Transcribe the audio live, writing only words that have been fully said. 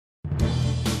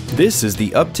This is the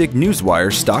Uptick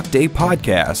Newswire Stock Day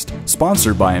podcast,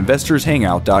 sponsored by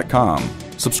InvestorsHangout.com.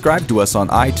 Subscribe to us on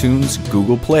iTunes,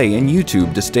 Google Play, and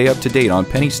YouTube to stay up to date on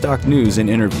penny stock news and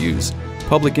interviews,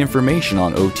 public information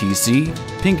on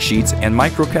OTC, pink sheets, and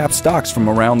microcap stocks from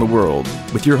around the world,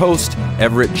 with your host,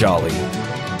 Everett Jolly.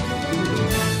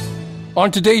 On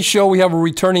today's show, we have a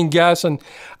returning guest, and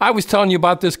I was telling you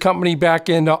about this company back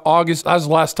in August. That was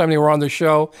the last time they were on the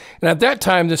show. And at that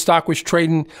time, the stock was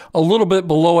trading a little bit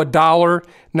below $1.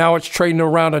 Now it's trading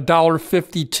around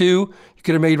 $1.52. You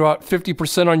could have made about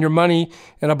 50% on your money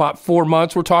in about 4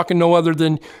 months. We're talking no other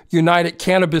than United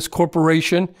Cannabis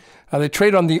Corporation. They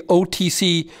trade on the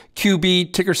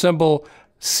OTCQB, ticker symbol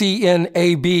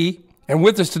CNAB. And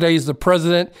with us today is the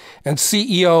president and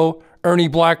CEO, Earnie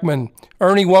Blackmon.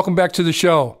 Ernie, welcome back to the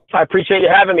show. I appreciate you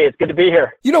having me. It's good to be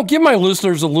here. You know, give my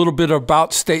listeners a little bit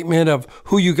about statement of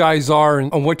who you guys are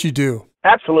and what you do.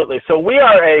 Absolutely. So we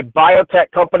are a biotech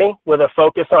company with a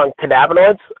focus on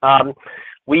cannabinoids.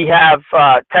 We have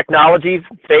technologies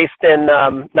based in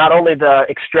not only the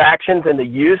extractions and the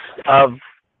use of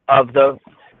the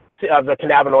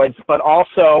cannabinoids, but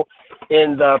also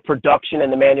in the production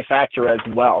and the manufacture as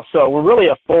well. So we're really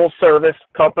a full service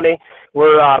company.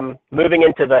 We're moving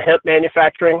into the hemp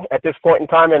manufacturing at this point in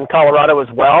time in Colorado as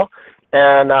well.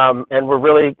 And we're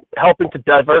really helping to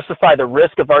diversify the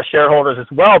risk of our shareholders as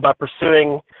well by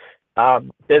pursuing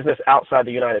business outside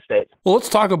the United States. Well, let's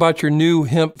talk about your new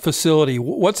hemp facility.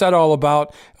 What's that all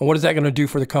about, and what is that going to do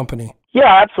for the company?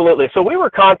 Yeah, absolutely. So we were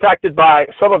contacted by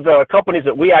some of the companies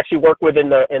that we actually work with in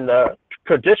the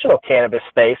traditional cannabis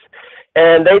space,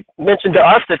 and they mentioned to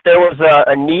us that there was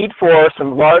a need for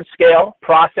some large-scale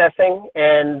processing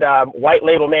and white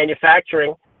label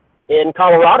manufacturing in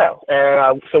Colorado.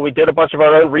 And so we did a bunch of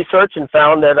our own research and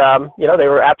found that they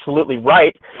were absolutely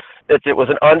right, that it was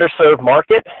an underserved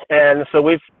market. And so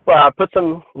we've put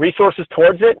some resources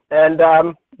towards it, and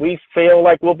we feel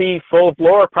like we'll be full of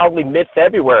lore probably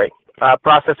mid-February.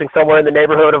 Processing somewhere in the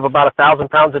neighborhood of about 1,000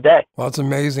 pounds a day. Well, that's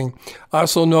amazing. I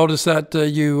also noticed that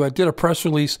you did a press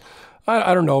release,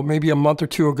 I don't know, maybe a month or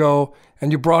two ago,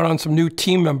 and you brought on some new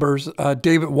team members.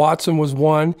 David Watson was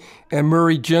one, and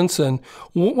Murray Jensen.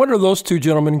 What are those two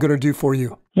gentlemen going to do for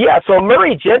you? Yeah, so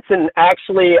Murray Jensen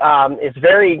actually is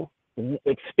very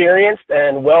experienced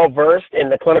and well-versed in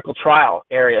the clinical trial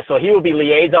area. So he will be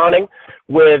liaisoning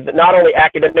with not only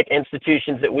academic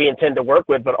institutions that we intend to work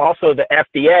with, but also the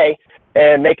FDA,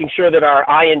 and making sure that our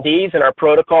INDs and our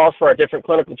protocols for our different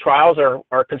clinical trials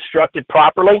are constructed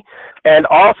properly, and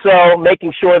also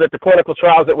making sure that the clinical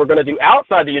trials that we're going to do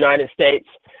outside the United States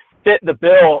fit the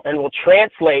bill and will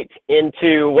translate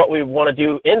into what we want to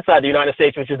do inside the United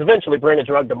States, which is eventually bring a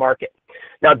drug to market.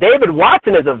 Now, David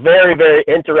Watson is a very, very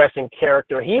interesting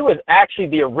character. He was actually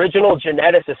the original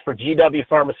geneticist for GW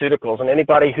Pharmaceuticals, and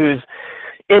anybody who's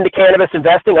into cannabis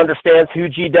investing understands who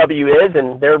GW is,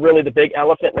 and they're really the big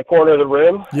elephant in the corner of the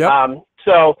room. Yep.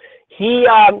 So he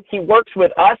works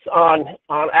with us on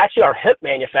actually our hemp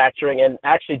manufacturing and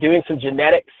actually doing some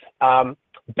genetics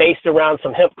based around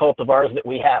some hemp cultivars that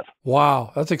we have.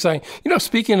 Wow, that's exciting. You know,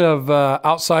 speaking of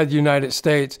outside the United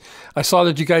States, I saw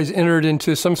that you guys entered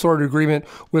into some sort of agreement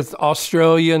with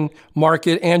Australian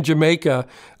market and Jamaica.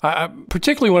 I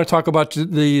particularly want to talk about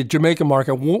the Jamaica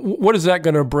market. What is that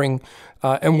going to bring,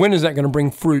 and when is that going to bring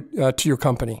fruit to your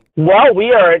company? Well,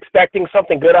 we are expecting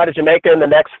something good out of Jamaica in the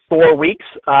next 4 weeks,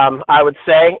 I would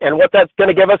say. And what that's going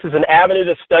to give us is an avenue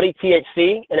to study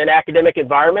THC in an academic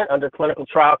environment under clinical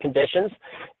trial conditions,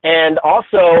 and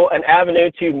also an avenue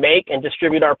to make and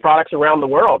distribute our products around the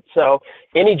world. So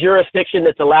any jurisdiction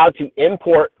that's allowed to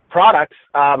import products,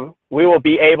 we will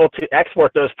be able to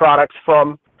export those products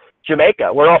from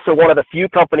Jamaica. We're also one of the few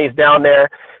companies down there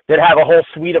that have a whole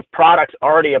suite of products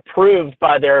already approved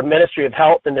by their Ministry of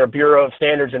Health and their Bureau of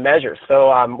Standards and Measures. So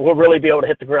we'll really be able to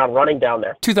hit the ground running down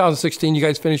there. 2016, you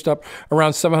guys finished up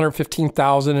around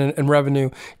 $715,000 in revenue.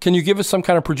 Can you give us some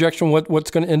kind of projection what's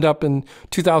going to end up in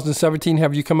 2017?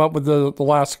 Have you come up with the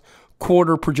last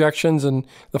quarter projections and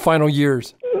the final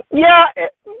years?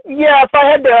 Yeah, if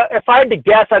I had to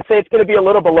guess, I'd say it's going to be a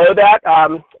little below that.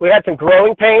 We had some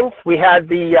growing pains. We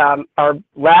had our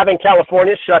lab in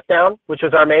California shut down, which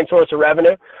was our main source of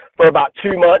revenue, for about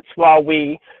 2 months while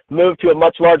we moved to a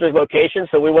much larger location.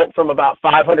 So we went from about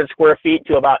 500 square feet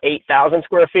to about 8,000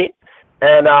 square feet.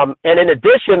 And in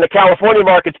addition, the California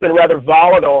market's been rather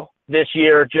volatile this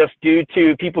year, just due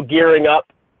to people gearing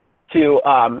up to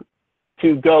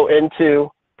go into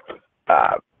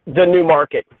the new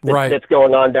market that's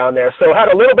going on down there. So had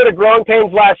a little bit of growing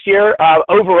pains last year.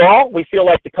 Overall, we feel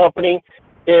like the company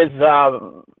is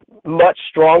much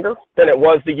stronger than it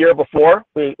was the year before.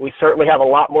 We certainly have a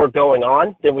lot more going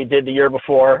on than we did the year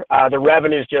before. The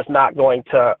revenue is just not going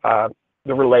to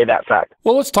relay that fact.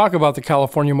 Well, let's talk about the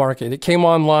California market. It came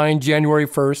online January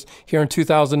 1st here in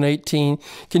 2018.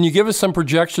 Can you give us some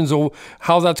projections of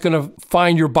how that's going to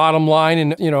find your bottom line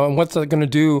and, and what's that going to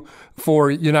do for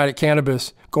United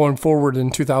Cannabis going forward in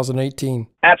 2018?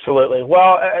 Absolutely.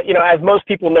 Well, as most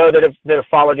people know that have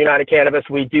followed United Cannabis,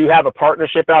 we do have a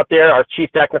partnership out there. Our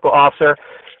chief technical officer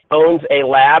owns a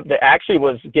lab that actually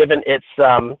was given its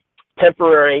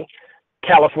temporary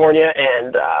California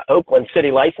and Oakland city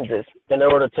licenses in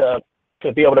order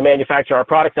to be able to manufacture our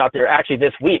products out there actually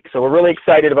this week. So we're really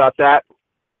excited about that.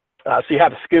 So you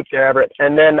have a scoop there, Everett.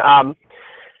 And then,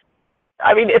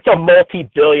 it's a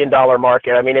multi-billion-dollar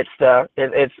market.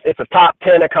 It's a top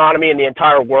 10 economy in the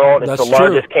entire world. It's the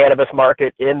largest cannabis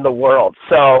market in the world.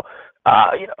 So,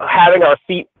 having our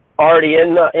feet already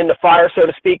in the fire, so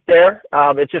to speak, there,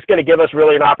 it's just going to give us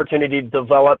really an opportunity to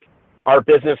develop our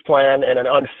business plan in an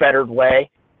unfettered way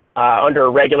under a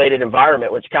regulated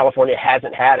environment, which California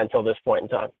hasn't had until this point in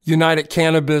time. United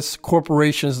Cannabis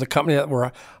Corporation is the company that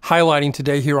we're highlighting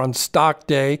today here on Stock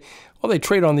Day. Well, they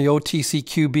trade on the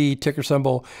OTCQB, ticker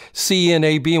symbol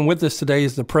CNAB, and with us today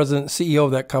is the president and CEO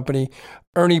of that company,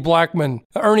 Earnie Blackmon.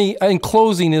 Earnie, in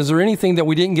closing, is there anything that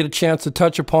we didn't get a chance to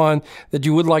touch upon that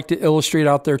you would like to illustrate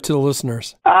out there to the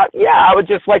listeners? I would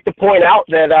just like to point out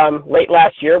that late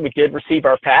last year we did receive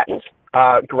our patents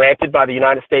granted by the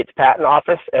United States Patent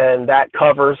Office, and that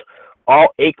covers all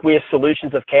aqueous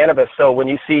solutions of cannabis. So when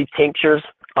you see tinctures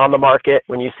on the market,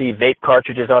 when you see vape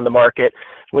cartridges on the market,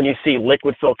 when you see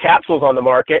liquid fill capsules on the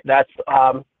market, that's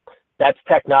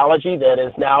technology that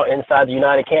is now inside the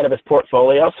United Cannabis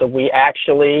portfolio. So we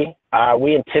actually,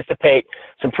 we anticipate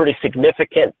some pretty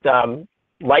significant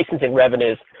licensing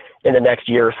revenues in the next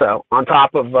year or so, on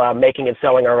top of making and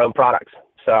selling our own products.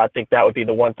 So I think that would be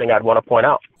the one thing I'd want to point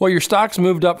out. Well, your stock's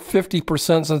moved up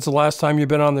 50% since the last time you've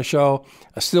been on the show.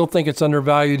 I still think it's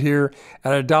undervalued here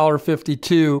at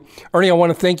 $1.52. Earnie, I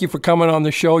want to thank you for coming on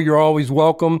the show. You're always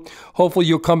welcome. Hopefully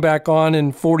you'll come back on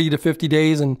in 40 to 50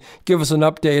 days and give us an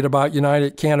update about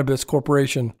United Cannabis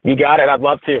Corporation. You got it. I'd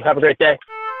love to. Have a great day.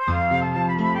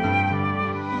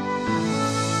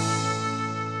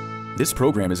 This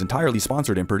program is entirely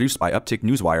sponsored and produced by Uptick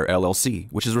Newswire,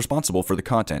 LLC, which is responsible for the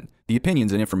content. The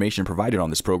opinions and information provided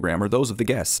on this program are those of the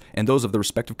guests and those of the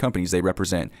respective companies they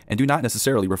represent, and do not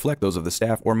necessarily reflect those of the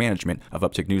staff or management of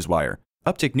Uptick Newswire.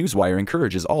 Uptick Newswire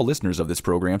encourages all listeners of this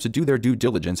program to do their due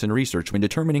diligence and research when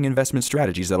determining investment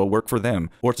strategies that will work for them,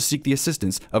 or to seek the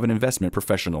assistance of an investment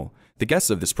professional. The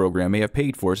guests of this program may have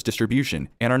paid for its distribution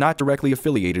and are not directly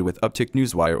affiliated with Uptick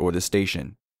Newswire or this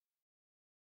station.